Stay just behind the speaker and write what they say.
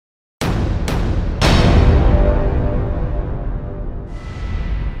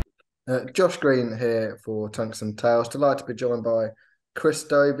Josh Green here for Tungsten Tales. Delighted to be joined by Chris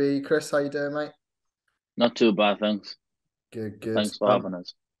Dobey. Chris, how you doing, mate? Not too bad, thanks. Good, good. Thanks for having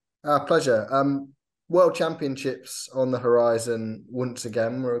us. Our pleasure. World Championships on the horizon once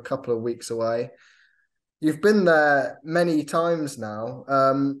again. We're a couple of weeks away. You've been there many times now.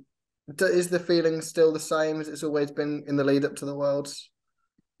 Is the feeling still the same as it's always been in the lead up to the Worlds?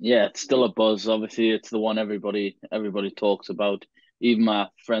 Yeah, it's still a buzz. Obviously, it's the one everybody talks about. Even my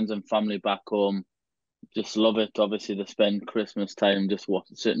friends and family back home just love it. Obviously, they spend Christmas time just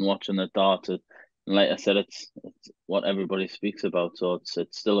sitting watching the dart. And like I said, it's what everybody speaks about. So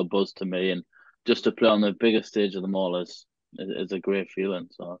it's still a buzz to me. And just to play on the biggest stage of them all is a great feeling.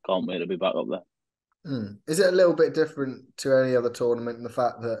 So I can't wait to be back up there. Is it a little bit different to any other tournament in the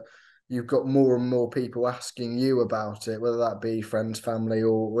fact that you've got more and more people asking you about it, whether that be friends, family,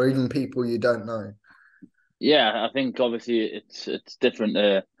 or even people you don't know? Yeah, I think obviously it's different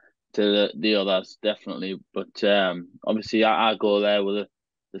to the others definitely, but obviously I go there with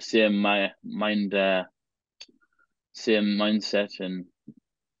the same same mindset and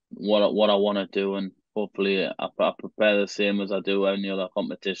what I want to do, and hopefully I prepare the same as I do any other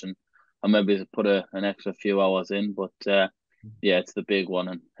competition. I maybe put an extra few hours in, but yeah, it's the big one,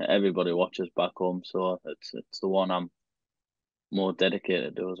 and everybody watches back home, so it's the one I'm more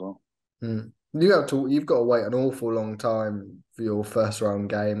dedicated to as well. You've got to wait an awful long time for your first round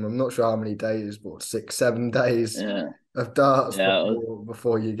game. I'm not sure how many days, but 6, 7 days Yeah, of darts yeah.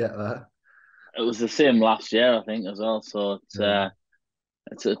 before you get there. It was the same last year, I think, as well. So Yeah.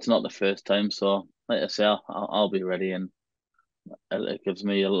 it's not the first time. So like I say, I'll be ready, and it gives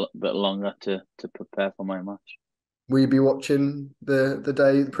me a little bit longer to prepare for my match. Will you be watching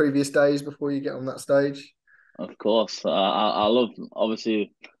the previous days before you get on that stage? Of course, I love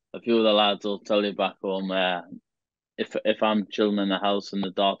obviously a few of the lads will tell you back home. If I'm chilling in the house and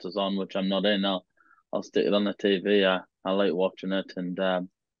the dart is on, which I'm not in, I'll stick it on the TV. I like watching it, and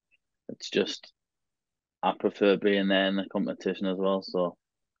it's just I prefer being there in the competition as well. So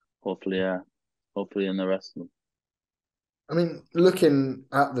hopefully, hopefully in the rest of them. I mean, looking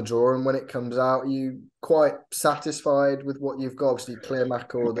at the draw and when it comes out, are you quite satisfied with what you've got? Obviously,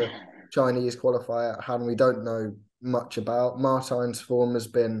 Clearmac or the Chinese qualifier at hand, we don't know much about. Martine's form has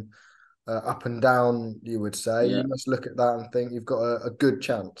been up and down, you would say. Yeah. You must look at that and think you've got a good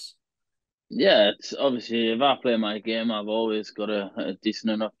chance. Yeah, it's obviously if I play my game, I've always got a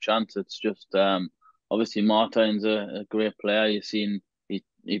decent enough chance. It's just obviously Martin's a great player. You've seen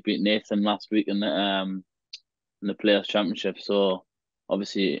he beat Nathan last week in the Players Championship, so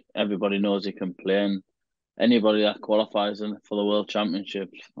obviously everybody knows he can play, and anybody that qualifies for the World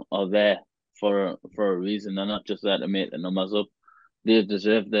Championships are there for a reason. They're not just there to make the numbers up. They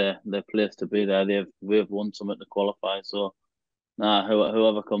deserve their place to be there. We've won something to qualify, so. Nah,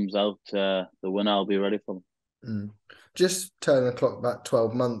 whoever comes out, the winner, I'll be ready for them. Mm. Just turning the clock back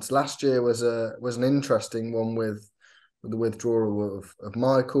 12 months. Last year was an interesting one with the withdrawal of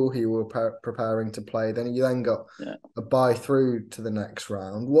Michael, who you were preparing to play. Then you then got Yeah, a bye through to the next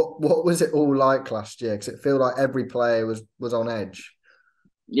round. What was it all like last year? Because it felt like every player was on edge.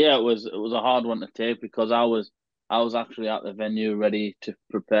 yeah. It was a hard one to take because I was actually at the venue ready to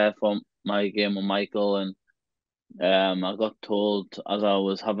prepare for my game with Michael, and I got told as I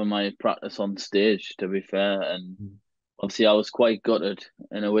was having my practice on stage. To be fair, and obviously I was quite gutted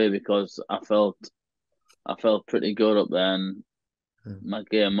in a way because I felt pretty good up there, and Mm. my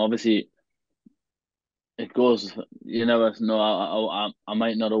game obviously it goes. You never know. I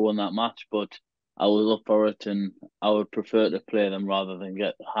might not have won that match, but I was up for it, and I would prefer to play them rather than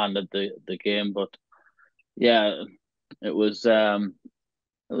get handed the game. But yeah, it was it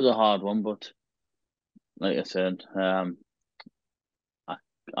was a hard one. But like I said, I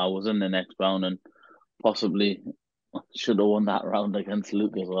I was in the next round and possibly should have won that round against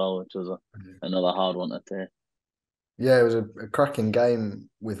Luke as well, which was another hard one to take. Yeah, it was a cracking game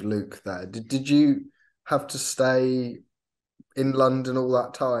with Luke there. Did you have to stay in London all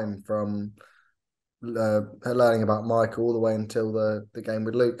that time from learning about Michael all the way until the game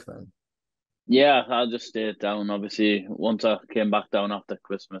with Luke then? Yeah, I just stayed down. Obviously, once I came back down after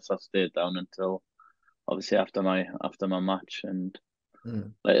Christmas, I stayed down until obviously after my match. And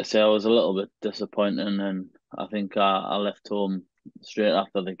Mm. like I say, I was a little bit disappointed, and I think I left home straight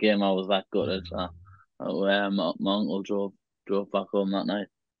after the game. I was that gutted. My uncle drove back home that night.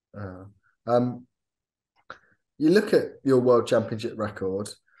 Uh, um, you look at your World Championship record.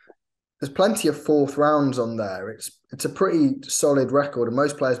 There's plenty of fourth rounds on there. It's a pretty solid record, and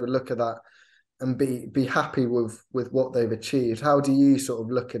most players would look at that and be happy with what they've achieved. How do you sort of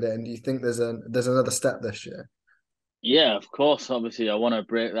look at it, and do you think there's another step this year? Yeah, of course. Obviously, I want to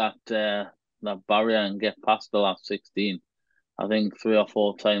break that barrier and get past the last 16. I think 3 or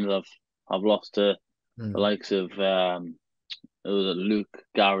 4 times I've lost to the Mm, likes of it was Luke,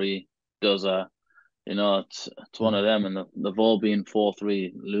 Gary, Dozer. It's one of mm, them, and they've all been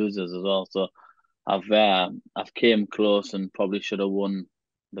 4-3 losers as well. So I've came close and probably should have won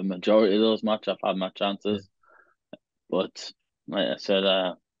the majority of those matches. I've had my yeah, chances, but like I said,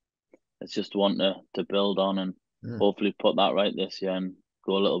 it's just one to build on and mm, hopefully put that right this year and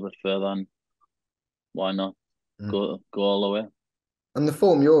go a little bit further. And why not mm. go all the way? And the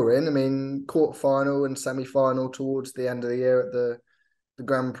form you're in, I mean, quarter final and semi final towards the end of the year at the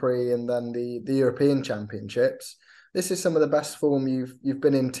Grand Prix and then the European Championships. This is some of the best form you've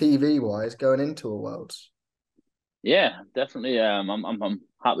been in TV wise going into a Worlds. Yeah, definitely. I'm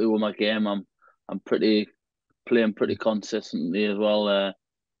happy with my game. I'm pretty playing pretty consistently as well.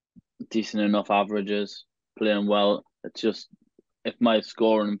 Decent enough averages, playing well. It's just if my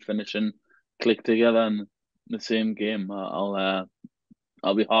scoring and finishing click together in the same game,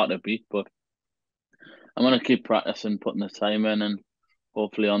 I'll be hard to beat. But I'm gonna keep practicing, putting the time in, and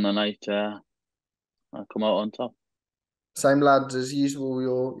hopefully on the night I'll come out on top. Same lads as usual.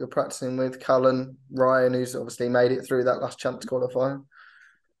 You're practicing with Cullen, Ryan, who's obviously made it through that last chance qualifying.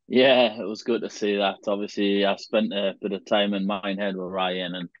 Yeah, it was good to see that. Obviously, I spent a bit of time in Minehead with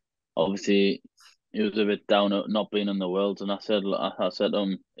Ryan, and obviously he was a bit down at not being in the Worlds. And I said to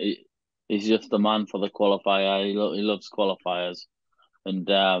him, he's just the man for the qualifier. He loves qualifiers, and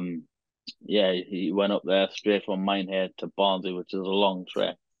yeah, he went up there straight from Minehead to Barnsley, which is a long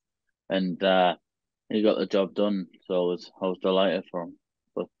trek, and he got the job done. So I was delighted for him.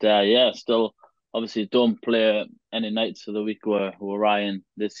 But yeah, still obviously don't play any nights of the week with Ryan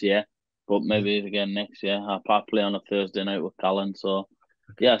this year, but Mm, maybe again next year. I'll probably play on a Thursday night with Callan. So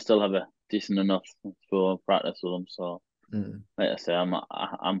okay. yeah, I still have a decent enough for practice with him. So Mm, like I say,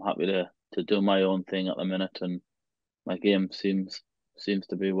 I'm happy to do my own thing at the minute, and my game seems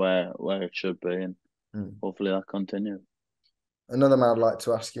to be where it should be, and mm. hopefully that continues. Another man I'd like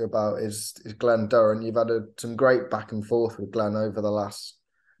to ask you about is Glen Durrant. You've had some great back and forth with Glen over the last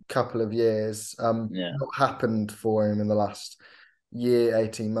couple of years. Yeah, What happened for him in the last year,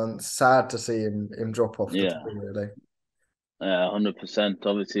 18 months? Sad to see him drop off the yeah, tour, really. 100%.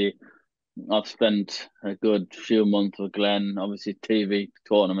 Obviously, I've spent a good few months with Glenn. Obviously, TV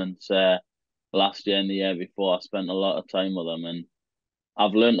tournaments last year and the year before. I spent a lot of time with him, and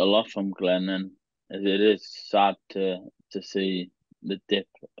I've learned a lot from Glenn. And it is sad to see the dip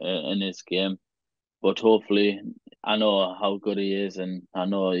in his game, but hopefully, I know how good he is, and I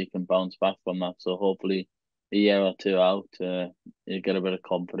know he can bounce back from that. So hopefully, a year or two out, he'll get a bit of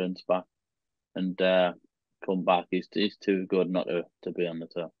confidence back and come back. He's too good not to be on the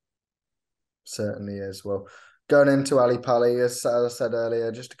tour. Certainly is. Well, going into Ali Pali, as I said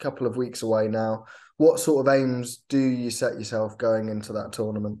earlier, just a couple of weeks away now. What sort of aims do you set yourself going into that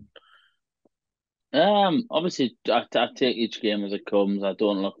tournament? Obviously, I take each game as it comes. I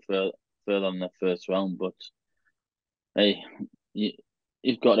don't look further than the first round, but hey, you,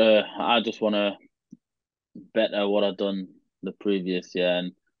 you've got to. I just want to better what I've done the previous year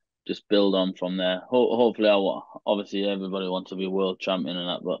and just build on from there. Hopefully, obviously everybody wants to be world champion and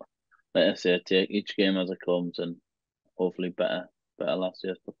that, but like I say, take each game as it comes and hopefully better last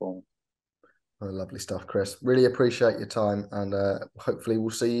year's performance. Oh, lovely stuff, Chris. Really appreciate your time, and hopefully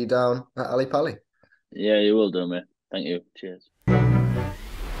we'll see you down at Ali Pali. Yeah, you will do, mate. Thank you. Cheers.